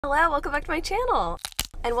Hello, welcome back to my channel,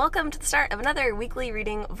 and welcome to the start of another weekly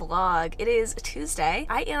reading vlog. It is Tuesday.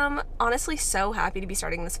 I am honestly so happy to be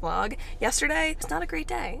starting this vlog. Yesterday was not a great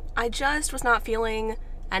day. I just was not feeling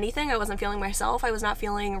anything. I wasn't feeling myself. I was not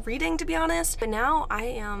feeling reading, to be honest. But now I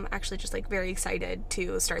am actually just like very excited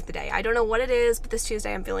to start the day. I don't know what it is, but this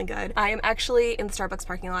Tuesday I'm feeling good. I am actually in the Starbucks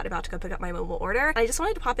parking lot about to go pick up my mobile order. And I just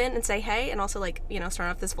wanted to pop in and say hey, and also like, you know, start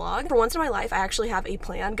off this vlog. For once in my life, I actually have a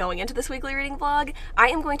plan going into this weekly reading vlog. I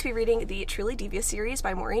am going to be reading the Truly Devious series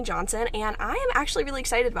by Maureen Johnson, and I am actually really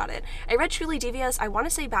excited about it. I read Truly Devious, I want to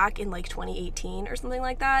say back in like 2018 or something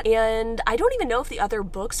like that. And I don't even know if the other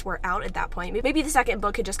books were out at that point. Maybe the second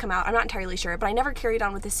book had just come out. I'm not entirely sure, but I never carried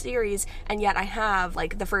on with this series, and yet I have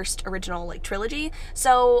like the first original like trilogy.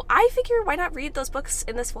 So I figure why not read those books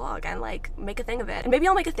in this vlog and like make a thing of it. And maybe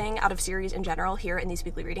I'll make a thing out of series in general here in these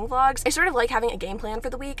weekly reading vlogs. I sort of like having a game plan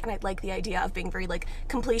for the week, and I like the idea of being very like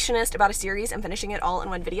completionist about a series and finishing it all in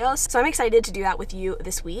one video. So I'm excited to do that with you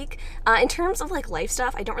this week. In terms of like life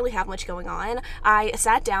stuff, I don't really have much going on. I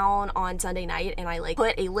sat down on Sunday night and I like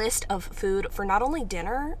put a list of food for not only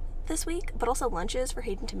dinner this week, but also lunches for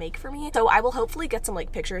Hayden to make for me. So I will hopefully get some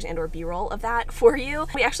like pictures and or b-roll of that for you.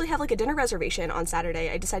 We actually have like a dinner reservation on Saturday.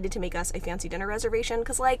 I decided to make us a fancy dinner reservation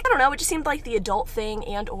because like, I don't know, it just seemed like the adult thing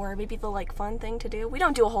and or maybe the like fun thing to do. We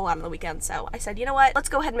don't do a whole lot on the weekend, so I said, you know what, let's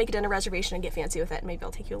go ahead and make a dinner reservation and get fancy with it, and maybe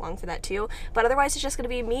I'll take you along for that too. But otherwise it's just gonna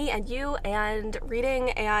be me and you and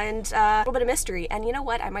reading and a little bit of mystery. And you know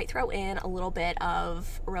what, I might throw in a little bit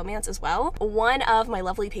of romance as well. One of my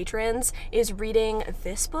lovely patrons is reading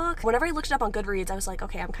this book. Whenever I looked it up on Goodreads, I was like,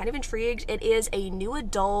 okay, I'm kind of intrigued. It is a new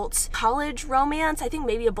adult college romance. I think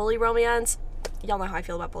maybe a bully romance. Y'all know how I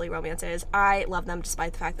feel about bully romances. I love them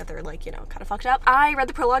despite the fact that they're like, you know, kind of fucked up. I read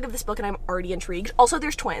the prologue of this book and I'm already intrigued. Also,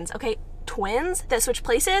 there's twins, okay? Twins that switch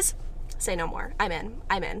places? Say no more. I'm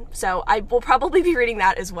in. So I will probably be reading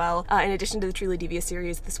that as well, in addition to the Truly Devious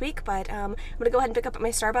series this week. But I'm gonna go ahead and pick up at my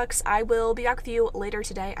Starbucks. I will be back with you later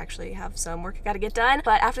today. Actually have some work I gotta get done,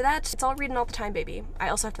 but after that, it's all reading all the time, baby. I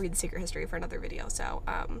also have to read The Secret History for another video, so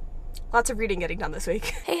lots of reading getting done this week.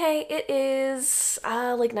 Hey, it is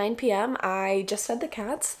like 9 p.m. I just fed the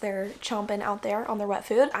cats. They're chomping out there on their wet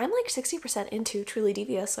food. I'm like 60% into Truly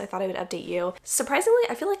Devious, so I thought I would update you. Surprisingly,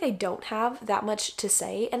 I feel like I don't have that much to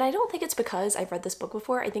say, and I don't think it's because I've read this book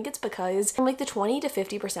before. I think it's because I'm like the 20 to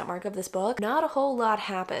 50% mark of this book, not a whole lot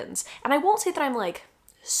happens. And I won't say that I'm like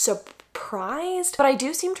surprised, but I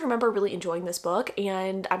do seem to remember really enjoying this book,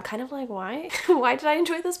 and I'm kind of like, why? Why did I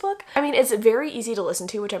enjoy this book? I mean, it's very easy to listen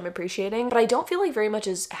to, which I'm appreciating, but I don't feel like very much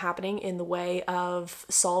is happening in the way of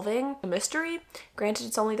solving a mystery. Granted,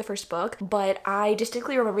 it's only the first book, but I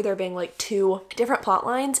distinctly remember there being like two different plot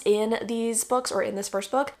lines in these books, or in this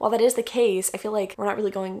first book. While that is the case, I feel like we're not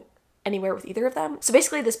really going anywhere with either of them. So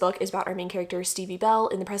basically this book is about our main character Stevie Bell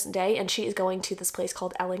in the present day, and she is going to this place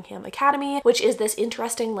called Ellingham Academy, which is this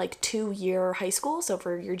interesting like 2-year high school. So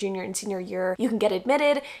for your junior and senior year, you can get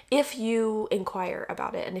admitted if you inquire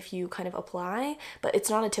about it and if you kind of apply, but it's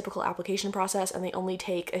not a typical application process, and they only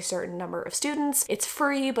take a certain number of students. It's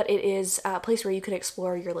free, but it is a place where you can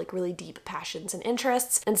explore your like really deep passions and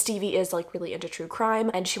interests. And Stevie is like really into true crime,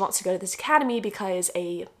 and she wants to go to this academy because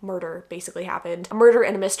a murder basically happened. A murder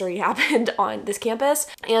and a mystery happened on this campus,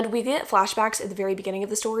 and we get flashbacks at the very beginning of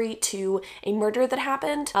the story to a murder that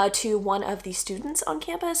happened to one of the students on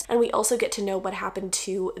campus, and we also get to know what happened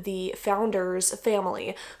to the founder's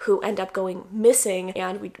family, who end up going missing,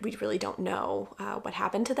 and we really don't know what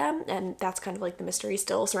happened to them, and that's kind of like the mystery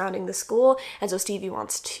still surrounding the school. And so Stevie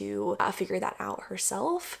wants to figure that out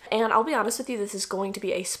herself. And I'll be honest with you, this is going to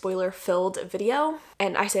be a spoiler-filled video,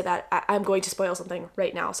 and I say that I'm going to spoil something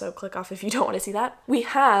right now, so click off if you don't want to see that. We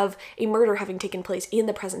have a murder having taken place in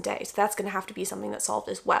the present day, so that's going to have to be something that's solved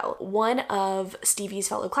as well. One of Stevie's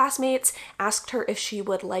fellow classmates asked her if she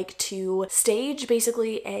would like to stage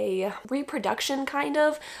basically a reproduction kind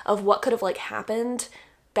of what could have like happened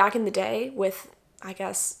back in the day with, I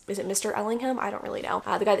guess, is it Mr. Ellingham? I don't really know.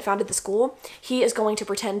 The guy that founded the school. He is going to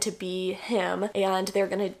pretend to be him, and they're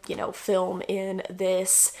gonna, you know, film in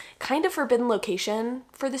this kind of forbidden location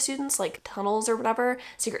for the students, like tunnels or whatever,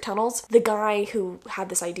 secret tunnels. The guy who had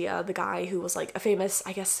this idea, the guy who was like a famous,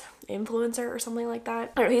 I guess, influencer or something like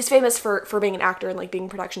that. I don't know, he's famous for being an actor and like being in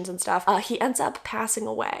productions and stuff. He ends up passing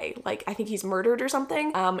away. Like, I think he's murdered or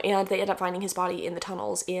something. And they end up finding his body in the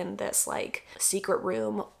tunnels in this like secret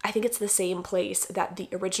room. I think it's the same place that the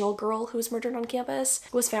original girl who was murdered on campus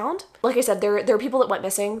was found. Like I said, there are people that went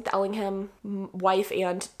missing, the Ellingham wife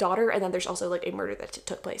and daughter, and then there's also like a murder that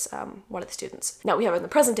took place, one of the students. Now we have in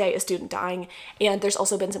the present day a student dying, and there's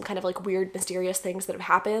also been some kind of like weird mysterious things that have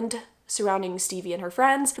happened surrounding Stevie and her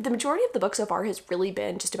friends, but the majority of the book so far has really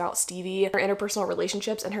been just about Stevie, her interpersonal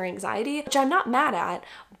relationships, and her anxiety, which I'm not mad at,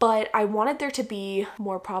 but I wanted there to be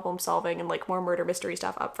more problem solving and like more murder mystery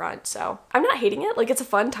stuff up front. So I'm not hating it, like it's a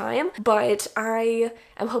fun time, but I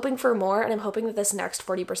am hoping for more, and I'm hoping that this next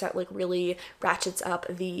 40% like really ratchets up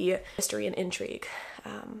the mystery and intrigue.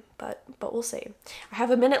 But we'll see. I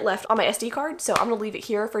have a minute left on my SD card, so I'm gonna leave it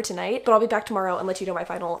here for tonight, but I'll be back tomorrow and let you know my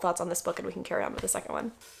final thoughts on this book, and we can carry on with the second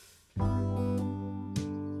one.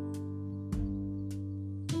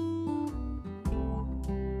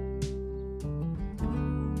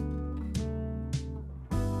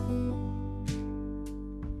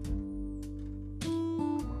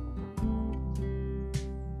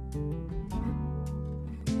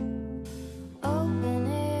 Open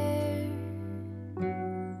air,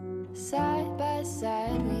 side by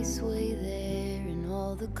side we sway there in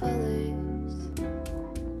all the colors.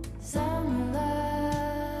 Summer love,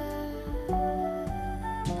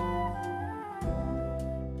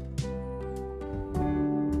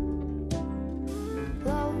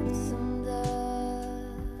 lonesome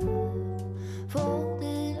dove,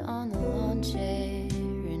 folded on the lawn chair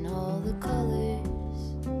in all the colors.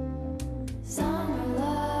 Summer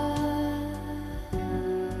love,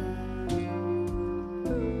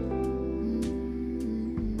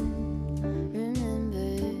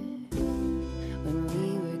 remember when we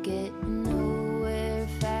were getting nowhere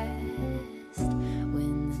fast,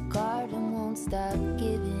 when the garden won't stop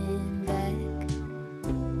giving back,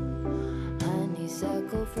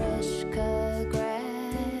 honeysuckle, fresh cut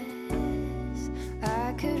grass.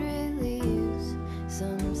 I could really use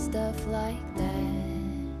some stuff like that.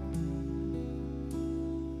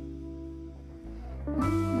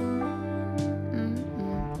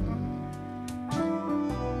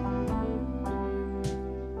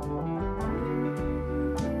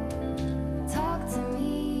 Talk to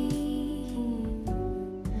me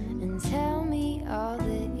and tell me all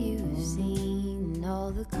that you've seen,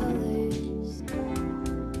 all the colors.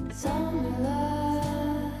 Summer love.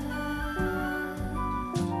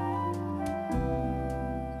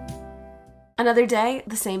 Another day,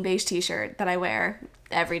 the same beige t-shirt that I wear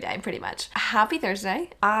every day, pretty much. Happy Thursday.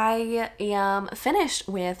 I am finished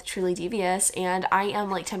with Truly Devious, and I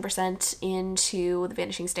am like 10% into The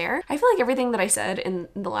Vanishing Stair. I feel like everything that I said in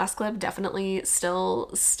the last clip definitely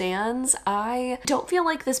still stands. I don't feel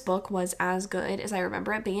like this book was as good as I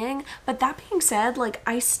remember it being, but that being said, like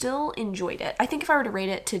I still enjoyed it. I think if I were to rate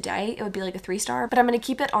it today, it would be like a 3-star, but I'm gonna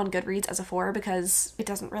keep it on Goodreads as a 4 because it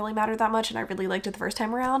doesn't really matter that much, and I really liked it the first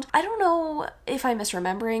time around. I don't know if I'm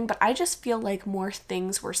misremembering, but I just feel like more things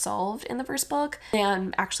were solved in the first book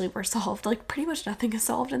than actually were solved. Like pretty much nothing is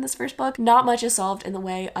solved in this first book. Not much is solved in the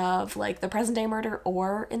way of like the present day murder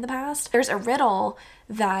or in the past. There's a riddle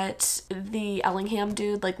that the Ellingham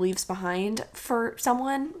dude like leaves behind for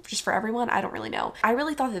someone, just for everyone. I don't really know. I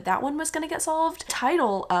really thought that that one was going to get solved.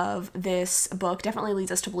 Title of this book definitely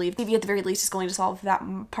leads us to believe maybe at the very least is going to solve that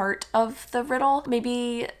part of the riddle.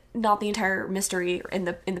 Maybe not the entire mystery in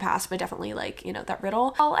the past, but definitely like, you know, that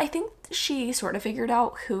riddle. Well, I think she sort of figured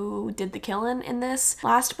out who did the killing in this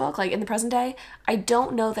last book, like in the present day. I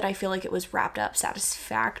don't know that I feel like it was wrapped up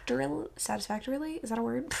satisfactorily, is that a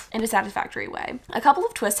word? In a satisfactory way. A couple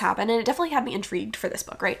of twists happen, and it definitely had me intrigued for this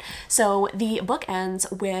book, right? So the book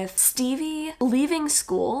ends with Stevie leaving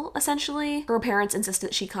school, essentially. Her parents insist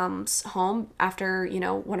that she comes home after, you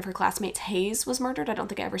know, one of her classmates, Hayes, was murdered. I don't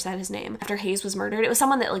think I ever said his name. After Hayes was murdered, it was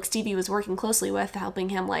someone that like Stevie was working closely with, helping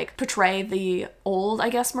him like portray the old, I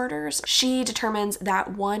guess, murders. She determines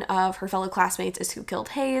that one of her fellow classmates is who killed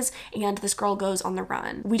Hayes, and this girl goes on the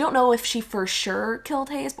run. We don't know if she for sure killed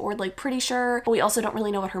Hayes, but we're like pretty sure, but we also don't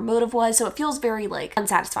really know what her motive was, so it feels very like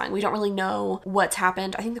unsatisfying. We don't really know what's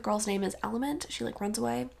happened. I think the girl's name is Element. She like runs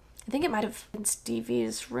away. I think it might have been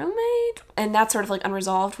Stevie's roommate, and that's sort of like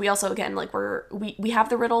unresolved. We also, again, like we have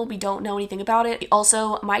the riddle, we don't know anything about it. We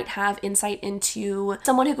also might have insight into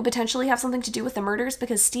someone who could potentially have something to do with the murders,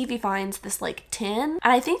 because Stevie finds this like tin,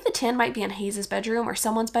 and I think the tin might be in Hayes's bedroom or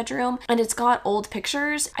someone's bedroom, and it's got old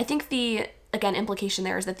pictures. I think the again, implication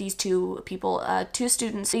there is that these two people, two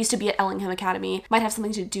students who used to be at Ellingham Academy, might have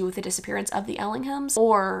something to do with the disappearance of the Ellinghams,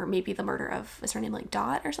 or maybe the murder of, is her name like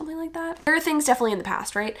Dot or something like that? There are things definitely in the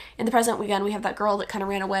past, right? In the present, again, we have that girl that kind of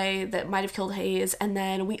ran away that might have killed Hayes, and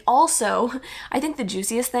then we also, I think the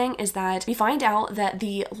juiciest thing is that we find out that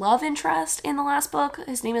the love interest in the last book,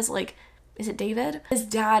 his name is like, is it David? His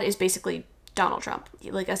dad is basically Donald Trump,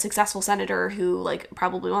 like a successful senator who like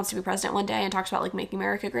probably wants to be president one day and talks about like making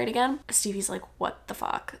America great again. Stevie's like, what the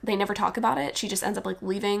fuck? They never talk about it. She just ends up like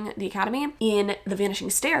leaving the academy. In The Vanishing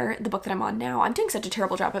Stair, the book that I'm on now, I'm doing such a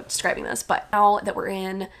terrible job of describing this, but now that we're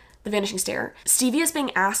in The Vanishing Stair. Stevie is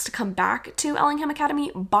being asked to come back to Ellingham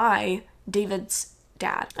Academy by David's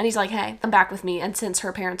dad. And he's like, hey, come back with me. And since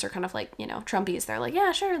her parents are kind of like, you know, Trumpies, they're like,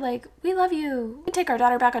 yeah, sure, like, we love you. We can take our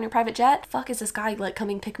daughter back on your private jet. Fuck is this guy like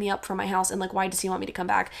coming pick me up from my house, and like, why does he want me to come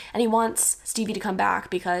back? And he wants Stevie to come back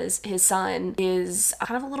because his son is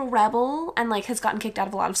kind of a little rebel and like has gotten kicked out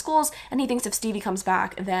of a lot of schools, and he thinks if Stevie comes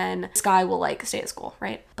back, then this guy will like stay at school,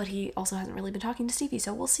 right? But he also hasn't really been talking to Stevie,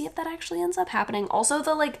 so we'll see if that actually ends up happening. Also,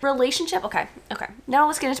 the like relationship, okay. Now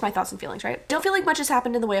let's get into my thoughts and feelings, right? Don't feel like much has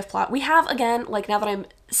happened in the way of plot. We have, again, like now that I'm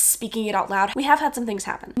speaking it out loud, we have had some things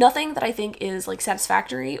happen. Nothing that I think is like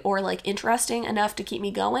satisfactory or like interesting enough to keep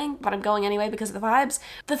me going, but I'm going anyway because of the vibes.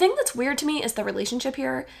 The thing that's weird to me is the relationship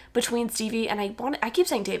here between Stevie and I keep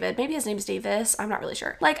saying David, maybe his name is Davis, I'm not really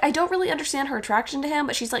sure. Like, I don't really understand her attraction to him,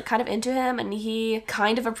 but she's like kind of into him and he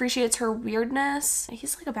kind of appreciates her weirdness.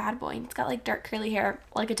 He's like a bad boy. He's got like dark curly hair,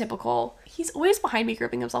 like a typical. He's always behind me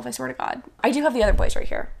gripping himself, I swear to God. I do have the other boys right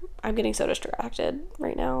here. I'm getting so distracted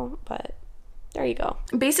right now, but there you go.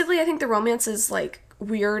 Basically, I think the romance is like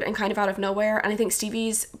weird and kind of out of nowhere, and I think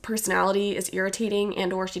Stevie's personality is irritating,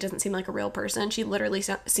 and or she doesn't seem like a real person. She literally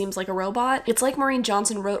seems like a robot. It's like Maureen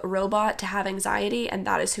Johnson wrote a robot to have anxiety, and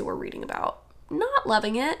that is who we're reading about. Not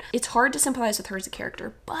loving it. It's hard to sympathize with her as a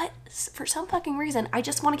character, but for some fucking reason, I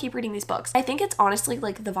just want to keep reading these books. I think it's honestly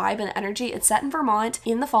like the vibe and the energy. It's set in Vermont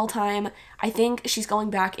in the fall time. I think she's going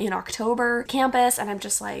back in October campus, and I'm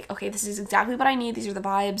just like, okay, this is exactly what I need. These are the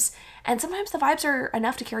vibes. And sometimes the vibes are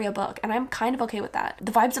enough to carry a book, and I'm kind of okay with that.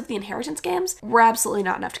 The vibes of the Inheritance games were absolutely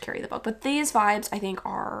not enough to carry the book, but these vibes I think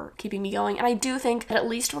are keeping me going, and I do think that at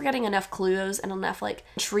least we're getting enough clues and enough like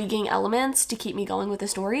intriguing elements to keep me going with the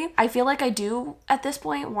story. I feel like I do at this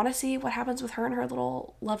point want to see what happens with her and her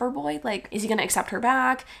little lover boy. Like, is he going to accept her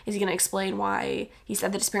back? Is he going to explain why he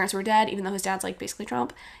said that his parents were dead, even though his dad's like basically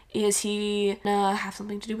Trump? Is he gonna have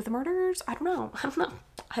something to do with the murders? I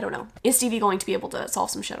don't know. Is Stevie going to be able to solve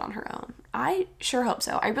some shit on her own? I sure hope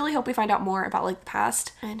so. I really hope we find out more about like the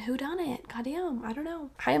past and who done it. Goddamn, I don't know.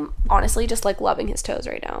 I am honestly just like loving his toes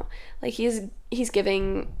right now. Like he's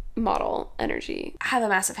giving model energy. I have a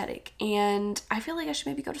massive headache and I feel like I should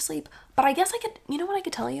maybe go to sleep. But I guess I could, you know what I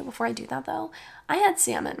could tell you before I do that though? I had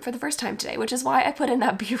salmon for the first time today, which is why I put in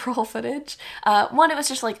that B-roll footage. One, it was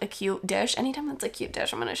just like a cute dish. Anytime it's a cute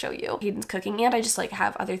dish, I'm gonna show you Hayden's cooking, and I just like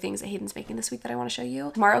have other things that Hayden's making this week that I want to show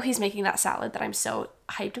you. Tomorrow he's making that salad that I'm so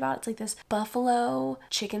hyped about. It's like this buffalo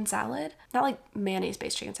chicken salad, not like mayonnaise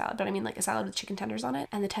based chicken salad, but I mean like a salad with chicken tenders on it,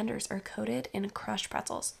 and the tenders are coated in crushed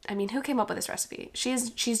pretzels. I mean, who came up with this recipe? She's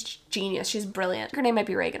genius. She's brilliant. Her name might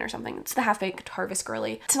be Reagan or something. It's the half-baked harvest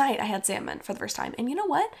girly. Tonight I had salmon for the first time, and you know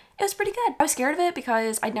what? It was pretty good. I was scared of it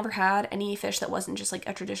because I'd never had any fish that wasn't just like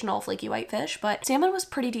a traditional flaky white fish, but salmon was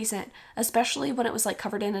pretty decent, especially when it was like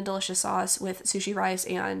covered in a delicious sauce with sushi rice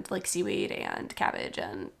and like seaweed and cabbage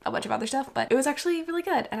and a bunch of other stuff. But it was actually really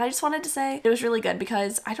good, and I just wanted to say it was really good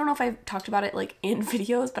because I don't know if I've talked about it like in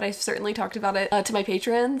videos, but I've certainly talked about it to my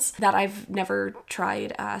patrons that I've never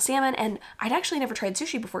tried salmon, and I'd actually never tried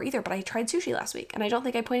sushi before either, but I tried sushi last week, and I don't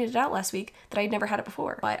think I pointed it out last week that I'd never had it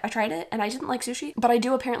before. But I tried it and I didn't like sushi, but I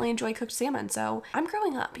do apparently enjoy cooked salmon. So I'm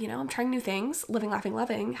growing up, you know, I'm trying new things, living, laughing,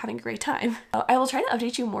 loving, having a great time. I will try to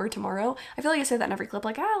update you more tomorrow. I feel like I say that in every clip,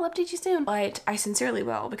 like, I'll update you soon, but I sincerely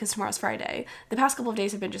will because tomorrow's Friday. The past couple of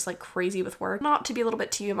days have been just like crazy with work, not to be a little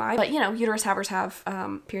bit TMI, but you know, uterus havers have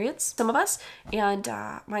periods, some of us, and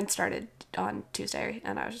mine started on Tuesday,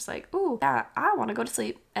 and I was just like, ooh, yeah, I want to go to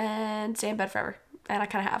sleep and stay in bed forever. And I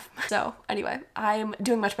kind of have. So anyway, I'm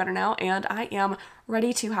doing much better now, and I am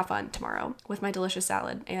ready to have fun tomorrow with my delicious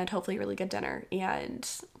salad and hopefully really good dinner and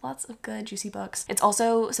lots of good juicy books. It's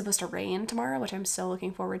also supposed to rain tomorrow, which I'm so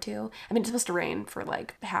looking forward to. I mean, it's supposed to rain for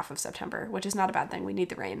like half of September, which is not a bad thing. We need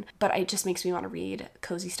the rain, but it just makes me want to read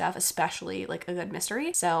cozy stuff, especially like a good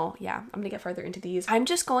mystery. So yeah, I'm gonna get further into these. I'm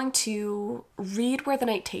just going to read where the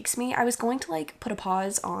night takes me. I was going to like put a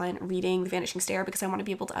pause on reading The Vanishing Stair because I want to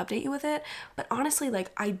be able to update you with it, but honestly,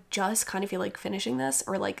 like I just kind of feel like finishing this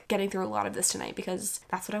or like getting through a lot of this tonight because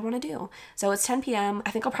that's what I want to do. So it's 10 p.m.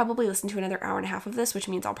 I think I'll probably listen to another hour and a half of this, which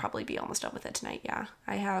means I'll probably be almost done with it tonight. Yeah,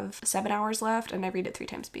 I have 7 hours left and I read at 3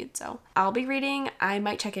 times speed. So I'll be reading. I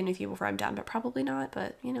might check in with you before I'm done, but probably not.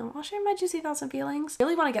 But you know, I'll share my juicy thoughts and feelings. I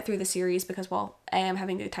really want to get through the series because, well, A, I'm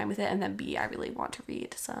having a good time with it, and then B, I really want to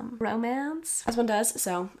read some romance, as one does.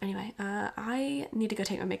 So anyway, I need to go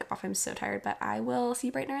take my makeup off. I'm so tired, but I will see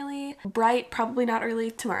you bright and early. Bright, probably not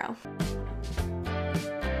early, tomorrow.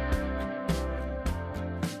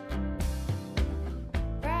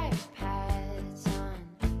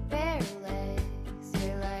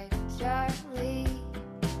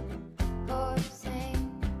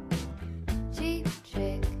 Cheap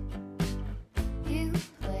trick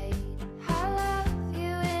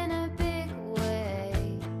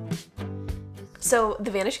So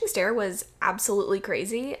The Vanishing Stair was absolutely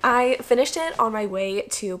crazy. I finished it on my way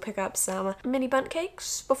to pick up some mini bundt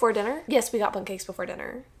cakes before dinner. Yes, we got bundt cakes before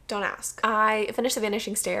dinner. Don't ask. I finished The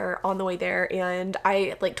Vanishing Stair on the way there, and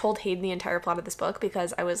I like told Hayden the entire plot of this book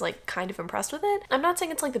because I was like kind of impressed with it. I'm not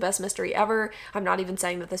saying it's like the best mystery ever. I'm not even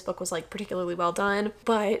saying that this book was like particularly well done,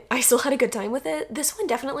 but I still had a good time with it. This one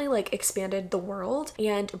definitely like expanded the world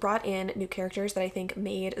and brought in new characters that I think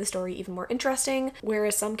made the story even more interesting,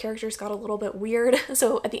 whereas some characters got a little bit weird.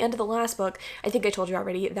 So at the end of the last book, I think I told you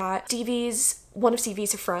already that one of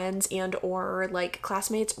Stevie's friends and or like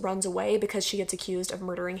classmates runs away because she gets accused of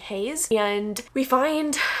murdering Hayes, and we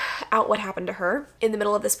find out what happened to her in the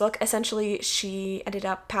middle of this book. Essentially, she ended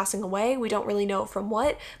up passing away. We don't really know from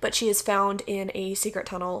what, but she is found in a secret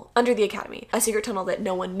tunnel under the academy, a secret tunnel that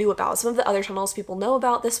no one knew about. Some of the other tunnels people know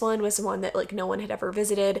about. This one was the one that like no one had ever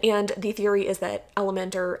visited, and the theory is that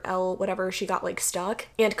Element or L whatever, she got like stuck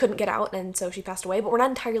and couldn't get out, and so she passed away, but we're not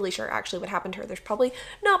entirely sure actually what happened to her. There's probably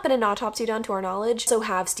not been an autopsy done to our knowledge. So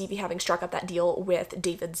have Stevie having struck up that deal with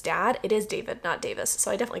David's dad. It is David, not Davis,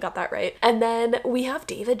 so I definitely got that right. And then we have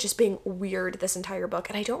David just being weird this entire book,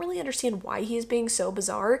 and I don't really understand why he's being so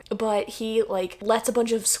bizarre, but he like lets a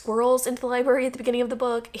bunch of squirrels into the library at the beginning of the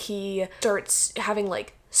book. He starts having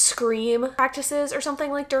like scream practices or something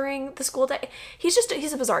like during the school day. He's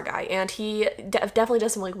a bizarre guy, and he definitely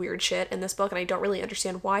does some like weird shit in this book, and I don't really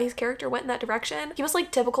understand why his character went in that direction. He was like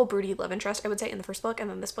typical broody love interest, I would say, in the first book, and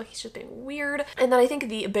then this book he's just being weird. And then I think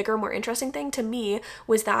the bigger, more interesting thing to me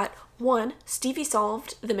was that one, Stevie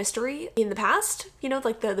solved the mystery in the past, you know,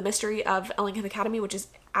 like the mystery of Ellingham Academy, which is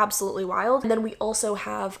absolutely wild. And then we also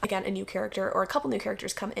have, again, a new character or a couple new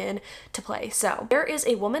characters come in to play. So there is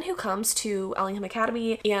a woman who comes to Ellingham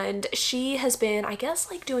Academy, and she has been, I guess,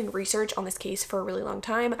 like doing research on this case for a really long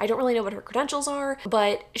time. I don't really know what her credentials are,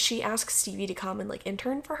 but she asks Stevie to come and like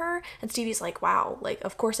intern for her. And Stevie's like, wow, like,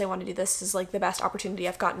 of course I want to do this. This is like the best opportunity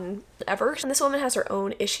I've gotten ever. And this woman has her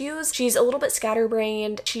own issues. She's a little bit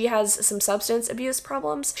scatterbrained. She has some substance abuse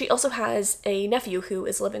problems. She also has a nephew who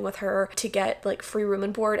is living with her to get like free room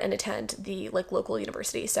and board and attend the like local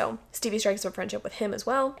university. So Stevie strikes up a friendship with him as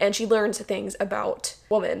well, and she learns things about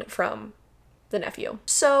woman from the nephew.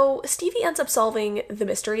 So Stevie ends up solving the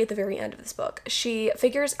mystery at the very end of this book. She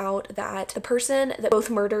figures out that the person that both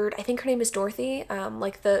murdered, I think her name is Dorothy,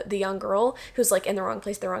 like the young girl who's like in the wrong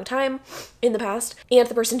place at the wrong time in the past, and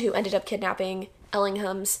the person who ended up kidnapping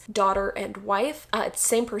Ellingham's daughter and wife. It's the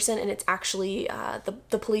same person, and it's actually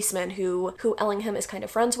the policeman who Ellingham is kind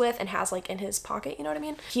of friends with and has like in his pocket, you know what I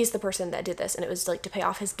mean? He's the person that did this, and it was like to pay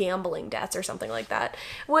off his gambling debts or something like that,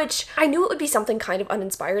 which I knew it would be something kind of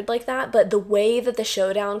uninspired like that, but the way that the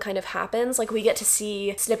showdown kind of happens, like we get to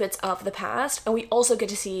see snippets of the past, and we also get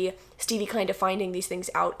to see Stevie kind of finding these things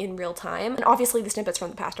out in real time. And obviously the snippets from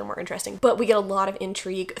the past are more interesting, but we get a lot of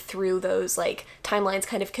intrigue through those like timelines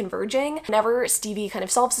kind of converging. Whenever Stevie kind of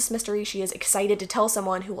solves this mystery, she is excited to tell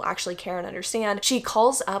someone who will actually care and understand. She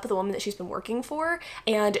calls up the woman that she's been working for,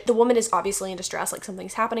 and the woman is obviously in distress, like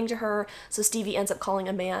something's happening to her. So Stevie ends up calling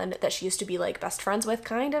a man that she used to be like best friends with,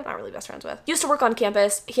 kind of, not really best friends with. Used to work on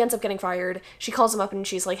campus. He ends up getting fired. She calls him up and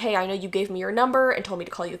she's like, hey, I know you gave me your number and told me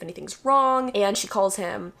to call you if anything's wrong. And she calls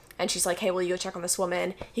him and she's like, hey, will you go check on this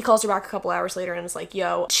woman? He calls her back a couple hours later and is like,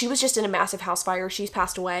 yo, she was just in a massive house fire. She's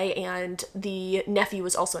passed away, and the nephew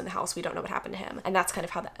was also in the house. We don't know what happened to him. And that's kind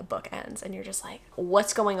of how the book ends. And you're just like,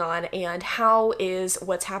 what's going on? And how is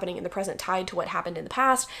what's happening in the present tied to what happened in the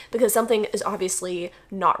past? Because something is obviously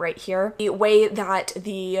not right here. The way that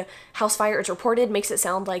the house fire is reported makes it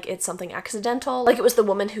sound like it's something accidental, like it was the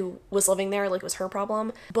woman who was living there, like it was her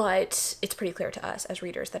problem. But it's pretty clear to us as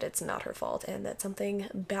readers that it's not her fault and that something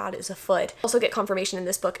bad is afoot. Also get confirmation in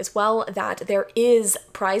this book as well that there is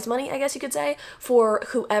prize money, I guess you could say, for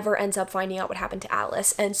whoever ends up finding out what happened to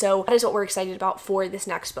Alice. And so that is what we're excited about for this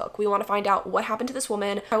next book. We want to find out what happened to this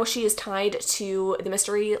woman, how she is tied to the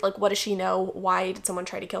mystery, like what does she know, why did someone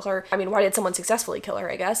try to kill her? I mean, why did someone successfully kill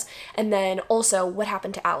her, I guess? And then also what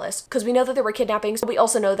happened to Alice? Because we know that there were kidnappings, but we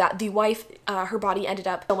also know that the wife, her body ended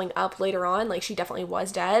up showing up later on, like she definitely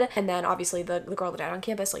was dead. And then obviously the girl that died on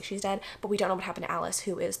campus, like she's dead, but we don't know what happened to Alice,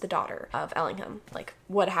 who is the daughter of Ellingham, like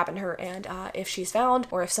what happened to her. And if she's found,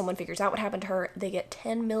 or if someone figures out what happened to her, they get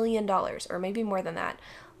 $10 million, or maybe more than that.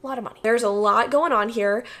 A lot of money. There's a lot going on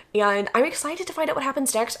here, and I'm excited to find out what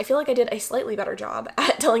happens next. I feel like I did a slightly better job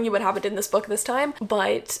at telling you what happened in this book this time,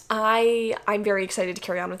 but I'm very excited to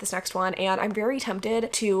carry on with this next one, and I'm very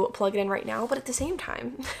tempted to plug it in right now, but at the same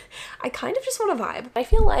time, I kind of just want to vibe. I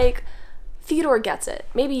feel like Theodore gets it.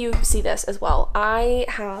 Maybe you see this as well.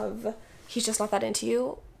 He's Just Not That Into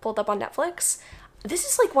You pulled up on Netflix. This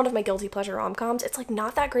is like one of my guilty pleasure rom-coms. It's like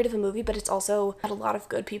not that great of a movie, but it's also had a lot of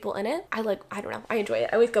good people in it. I don't know, I enjoy it.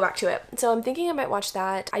 I always go back to it. So I'm thinking I might watch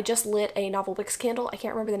that. I just lit a novel wicks candle. I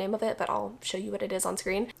can't remember the name of it, but I'll show you what it is on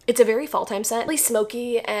screen. It's a very fall time scent, really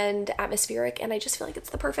smoky and atmospheric, and I just feel like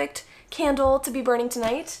it's the perfect candle to be burning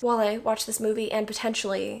tonight while I watch this movie and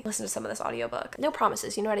potentially listen to some of this audiobook. No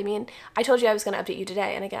promises, you know what I mean? I told you I was going to update you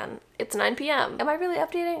today, and again, it's 9 p.m. Am I really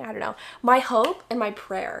updating? I don't know. My hope and my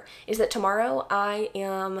prayer is that tomorrow I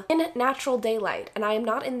am in natural daylight and I am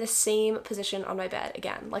not in the same position on my bed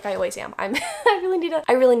again, like I always am. I really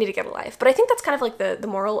need to get a life. But I think that's kind of like the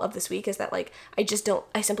moral of this week, is that like I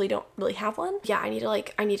simply don't really have one. Yeah, I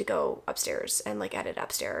need to go upstairs and like edit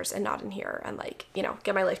upstairs and not in here, and like, you know,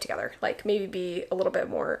 get my life together. Like maybe be a little bit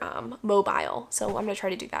more mobile. So I'm gonna try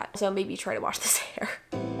to do that. So maybe try to wash this hair.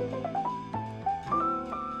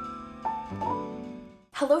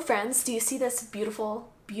 Hello friends, do you see this beautiful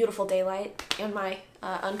daylight and my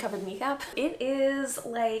uncovered kneecap? It is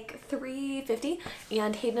like 3:50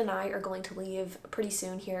 and Hayden and I are going to leave pretty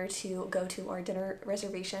soon here to go to our dinner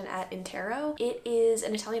reservation at Intero. It is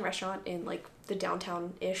an Italian restaurant in like the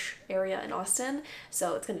downtown-ish area in Austin,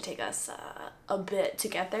 so it's gonna take us a bit to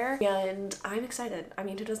get there, and I'm excited. I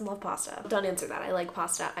mean, who doesn't love pasta? Don't answer that. I like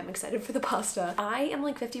pasta. I'm excited for the pasta. I am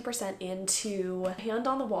like 50% into Hand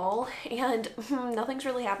on the Wall, and nothing's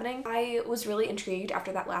really happening. I was really intrigued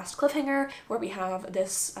after that last cliffhanger where we have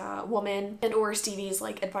this woman and or Stevie's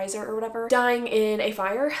like advisor or whatever dying in a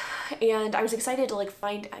fire, and I was excited to like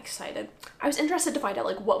I was interested to find out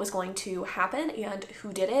like what was going to happen and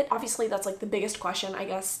who did it. Obviously that's like the biggest question, I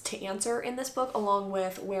guess, to answer in this book, along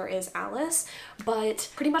with where is Alice, but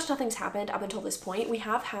pretty much nothing's happened up until this point. We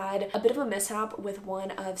have had a bit of a mishap with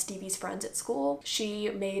one of Stevie's friends at school. She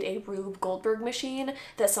made a Rube Goldberg machine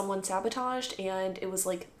that someone sabotaged, and it was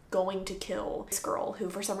like going to kill this girl who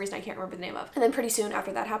for some reason I can't remember the name of. And then pretty soon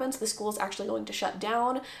after that happens, the school's actually going to shut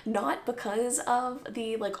down, not because of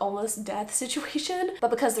the like almost death situation, but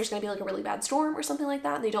because there's gonna be like a really bad storm or something like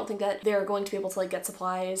that, and they don't think that they're going to be able to like get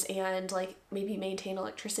supplies and like maybe maintain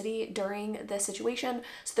electricity during this situation.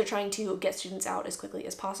 So they're trying to get students out as quickly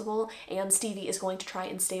as possible, and Stevie is going to try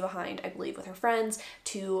and stay behind, I believe, with her friends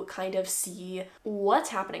to kind of see what's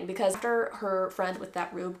happening, because after her friend with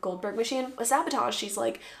that Rube Goldberg machine was sabotaged, she's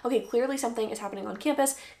like, okay, clearly something is happening on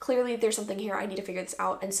campus. Clearly there's something here. I need to figure this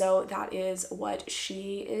out. And so that is what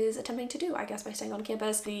she is attempting to do, I guess, by staying on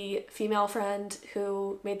campus. The female friend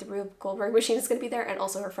who made the Rube Goldberg machine is going to be there, and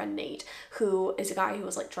also her friend Nate, who is a guy who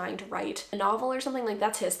was like trying to write a novel or something. Like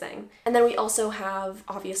that's his thing. And then we also have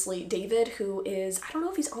obviously David, who is, I don't know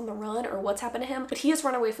if he's on the run or what's happened to him, but he has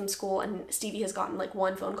run away from school, and Stevie has gotten like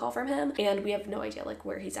one phone call from him, and we have no idea like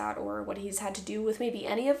where he's at or what he's had to do with maybe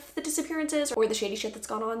any of the disappearances or the shady shit that's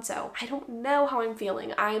gone on. So I don't know how I'm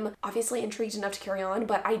feeling. I'm obviously intrigued enough to carry on,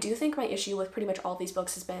 but I do think my issue with pretty much all of these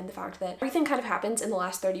books has been the fact that everything kind of happens in the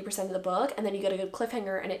last 30% of the book, and then you get a good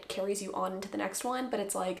cliffhanger and it carries you on into the next one. But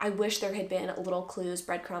it's like, I wish there had been little clues,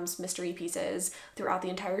 breadcrumbs, mystery pieces throughout the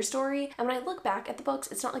entire story. And when I look back at the books,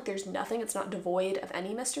 it's not like there's nothing, it's not devoid of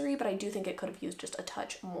any mystery, but I do think it could have used just a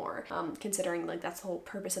touch more, considering like that's the whole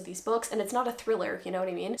purpose of these books, and it's not a thriller, you know what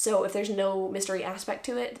I mean? So if there's no mystery aspect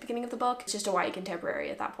to it at the beginning of the book, it's just a YA contemporary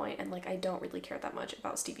at that point, and like I don't really care that much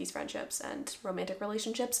about Stevie's friendships and romantic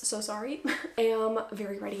relationships, so sorry. I am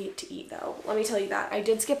very ready to eat though, let me tell you that. I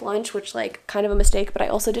did skip lunch, which like kind of a mistake, but I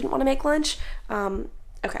also didn't want to make lunch.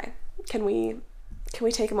 Okay, can we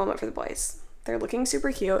take a moment for the boys? They're looking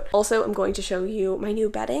super cute. Also, I'm going to show you my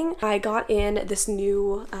new bedding. I got in this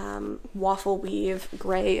new waffle weave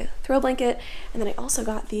gray throw blanket, and then I also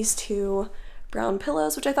got these two brown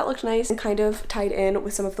pillows, which I thought looked nice and kind of tied in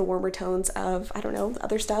with some of the warmer tones of, I don't know,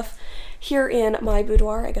 other stuff here in my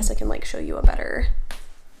boudoir. I guess I can like show you a better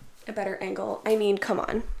angle. I mean, come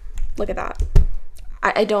on, look at that.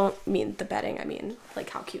 I don't mean the bedding, I mean like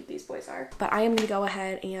how cute these boys are. But I am gonna go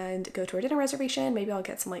ahead and go to our dinner reservation. Maybe I'll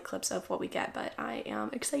get some like clips of what we get, but I am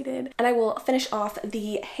excited. And I will finish off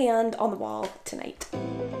the Hand on the Wall tonight.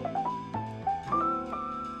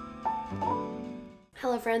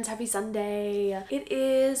 Hello friends, happy Sunday. It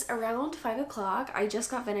is around 5 o'clock. I just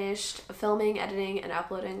got finished filming, editing, and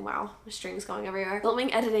uploading. Wow, my string's going everywhere.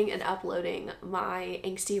 Filming, editing, and uploading my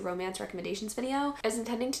angsty romance recommendations video. I was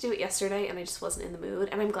intending to do it yesterday and I just wasn't in the mood.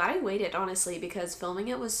 And I'm glad I waited, honestly, because filming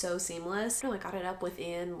it was so seamless. I got it up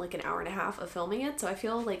within like an hour and a half of filming it, so I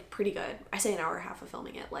feel like pretty good. I say an hour and a half of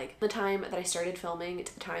filming it. Like the time that I started filming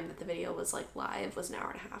to the time that the video was like live was an hour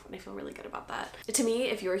and a half, and I feel really good about that. To me,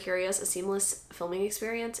 if you were curious, a seamless filming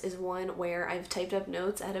experience is one where I've typed up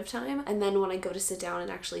notes ahead of time, and then when I go to sit down and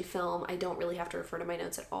actually film, I don't really have to refer to my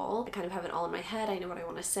notes at all. I kind of have it all in my head. I know what I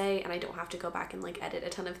want to say, and I don't have to go back and like edit a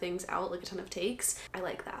ton of things out, like a ton of takes. I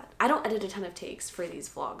like that. I don't edit a ton of takes for these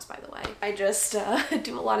vlogs, by the way. I just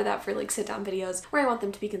do a lot of that for like sit down videos where I want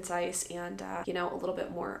them to be concise and you know, a little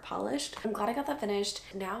bit more polished. I'm glad I got that finished.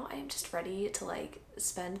 Now I'm just ready to like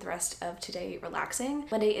spend the rest of today relaxing.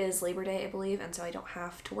 Monday is Labor Day, I believe, and so I don't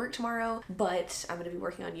have to work tomorrow, but I'm gonna be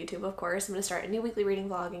working on YouTube, of course. I'm gonna start a new weekly reading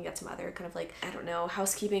vlog and get some other kind of like, I don't know,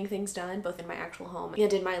 housekeeping things done, both in my actual home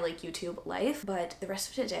and in my like YouTube life. But the rest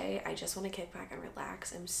of today, I just want to kick back and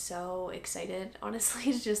relax. I'm so excited,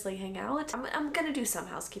 honestly, to just like hang out. I'm gonna do some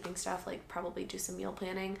housekeeping stuff, like probably do some meal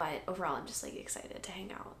planning, but overall, I'm just like excited to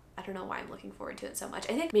hang out. I don't know why I'm looking forward to it so much.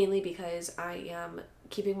 I think mainly because I am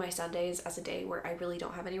keeping my Sundays as a day where I really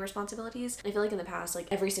don't have any responsibilities. I feel like in the past, like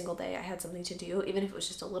every single day I had something to do, even if it was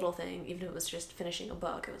just a little thing, even if it was just finishing a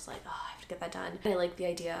book, it was like, oh, I have to get that done. And I like the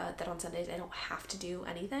idea that on Sundays I don't have to do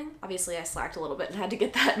anything. Obviously I slacked a little bit and had to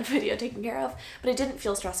get that video taken care of, but it didn't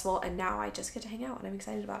feel stressful, and now I just get to hang out and I'm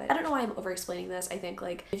excited about it. I don't know why I'm over explaining this. I think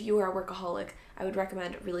like if you are a workaholic, I would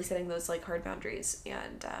recommend really setting those like hard boundaries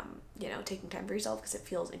and you know, taking time for yourself, because it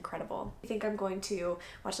feels incredible. I think I'm going to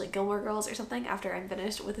watch like Gilmore Girls or something after I'm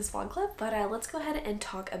finished with this vlog clip, but let's go ahead and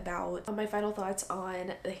talk about my final thoughts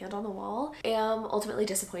on The Hand on the Wall. I am ultimately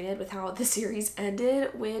disappointed with how the series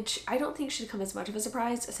ended, which I don't think should come as much of a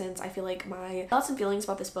surprise, since I feel like my thoughts and feelings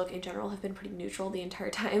about this book in general have been pretty neutral the entire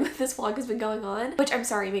time this vlog has been going on, which I'm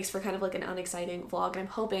sorry makes for kind of like an unexciting vlog. And I'm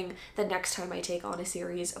hoping that next time I take on a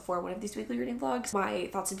series for one of these weekly reading vlogs, my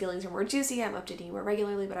thoughts and feelings are more juicy, I'm updating you more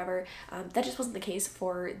regularly, whatever. That just wasn't the case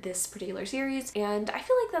for this particular series, and I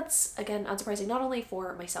feel like that's, again, unsurprising, not only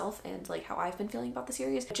for myself and like how I've been feeling about the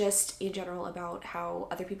series, but just in general about how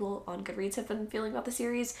other people on Goodreads have been feeling about the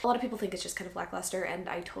series. A lot of people think it's just kind of lackluster, and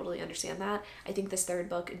I totally understand that. I think this third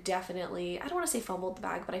book definitely, I don't want to say fumbled the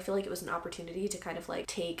bag, but I feel like it was an opportunity to kind of like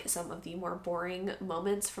take some of the more boring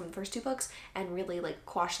moments from the first two books and really like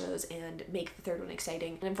quash those and make the third one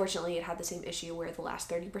exciting. And unfortunately it had the same issue where the last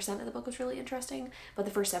 30% of the book was really interesting, but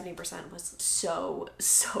the first 70% was so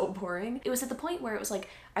boring. It was at the point where it was like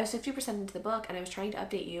I was 50% into the book and I was trying to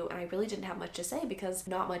update you, and I really didn't have much to say because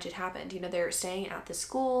not much had happened. You know, they're staying at the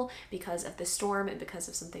school because of the storm and because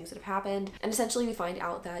of some things that have happened. And essentially we find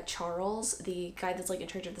out that Charles, the guy that's like in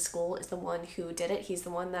charge of the school, is the one who did it. He's the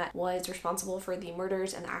one that was responsible for the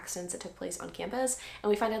murders and the accidents that took place on campus. And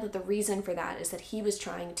we find out that the reason for that is that he was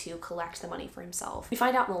trying to collect the money for himself. We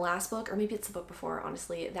find out in the last book, or maybe it's the book before,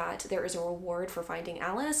 honestly, that there is a reward for finding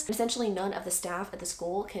Alice. And essentially none of the staff at the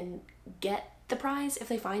school can get the prize if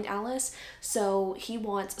they find Alice, so he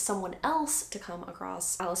wants someone else to come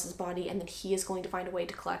across Alice's body, and then he is going to find a way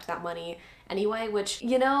to collect that money anyway, which,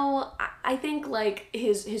 you know, I think like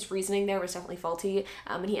his reasoning there was definitely faulty,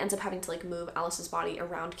 and he ends up having to like move Alice's body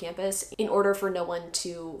around campus in order for no one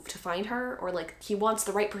to find her, or like he wants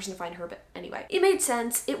the right person to find her. But anyway, it made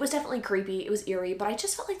sense. It was definitely creepy, it was eerie, but I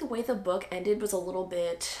just felt like the way the book ended was a little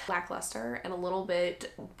bit lackluster and a little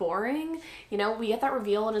bit boring. You know, we get that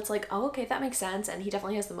reveal and it's like, oh, okay, that makes sense, and he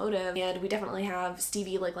definitely has the motive, and we definitely have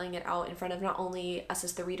Stevie like laying it out in front of not only us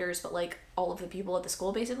as the readers, but like all of the people at the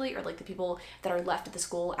school, basically, or like the people that are left at the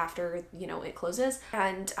school after, you know, it closes.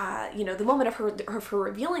 And you know, the moment of her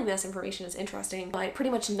revealing this information is interesting, but pretty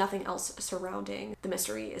much nothing else surrounding the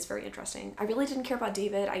mystery is very interesting. I really didn't care about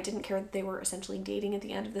David. I didn't care that they were essentially dating at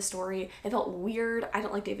the end of the story. It felt weird. I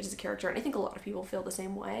don't like David as a character, and I think a lot of people feel the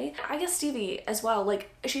same way. I guess Stevie as well, like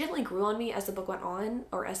she definitely grew on me as the book went on,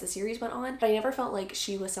 or as the series went on, but I never felt like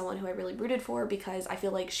she was someone who I really rooted for, because I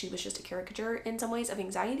feel like she was just a caricature in some ways of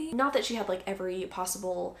anxiety. Not that she had like every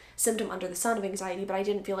possible symptom under the sun of anxiety, but I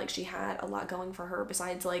didn't feel like she had a lot going for her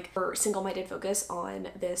besides like her single-minded focus on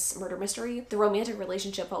this murder mystery. The romantic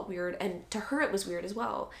relationship felt weird, and to her it was weird as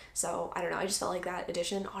well. So I don't know, I just felt like that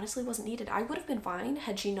addition honestly wasn't needed. I would have been fine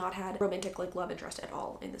had she not had romantic like love interest at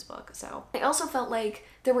all in this book. So I also felt like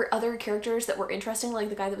there were other characters that were interesting, like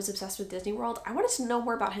the guy that was obsessed with Disney World. I wanted to know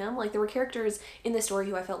more about him. Like there were characters in the story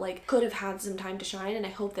who I felt like could have had some time to shine, and I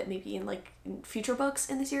hope that maybe in like future books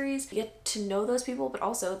in the series you get to know those people. But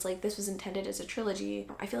also it's like this was intended as a trilogy.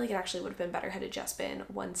 I feel like it actually would have been better had it just been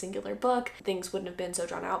one singular book. Things wouldn't have been so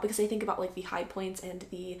drawn out, because I think about like the high points and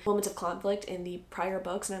the moments of conflict in the prior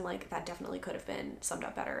books, and I'm like, that definitely could have been summed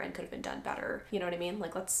up better and could have been done better. You know what I mean?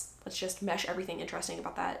 Like let's just mesh everything interesting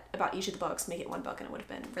about each of the books, make it one book, and it would have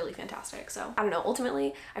been really fantastic. So I don't know,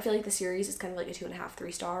 ultimately I feel like the series is kind of like a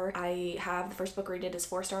 2.5-3 star. I have the first book rated as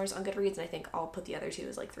 4 stars on Goodreads, and I think I'll put the other two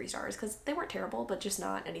as like 3 stars, because they weren't terrible, but just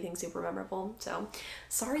not anything super memorable. So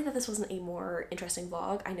sorry that this wasn't a more interesting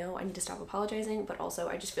vlog. I know I need to stop apologizing, but also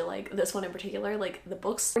I just feel like this one in particular, like the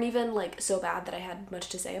books weren't even like so bad that I had much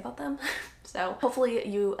to say about them. So hopefully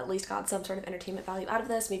you at least got some sort of entertainment value out of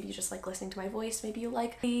this. Maybe you just like listening to my voice. Maybe you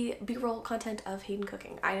like the B-roll content of Hayden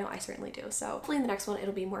cooking. I know I certainly do. So hopefully in the next one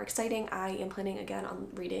it'll be more exciting. I am planning again on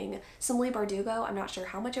reading some Leigh Bardugo. I'm not sure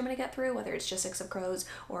how much I'm gonna get through, whether it's just Six of Crows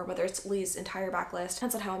or whether it's Leigh's entire backlist.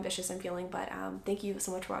 Depends on how ambitious I'm feeling, but thank you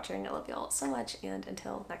so much for watching. I love y'all so much, and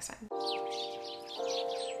until next time.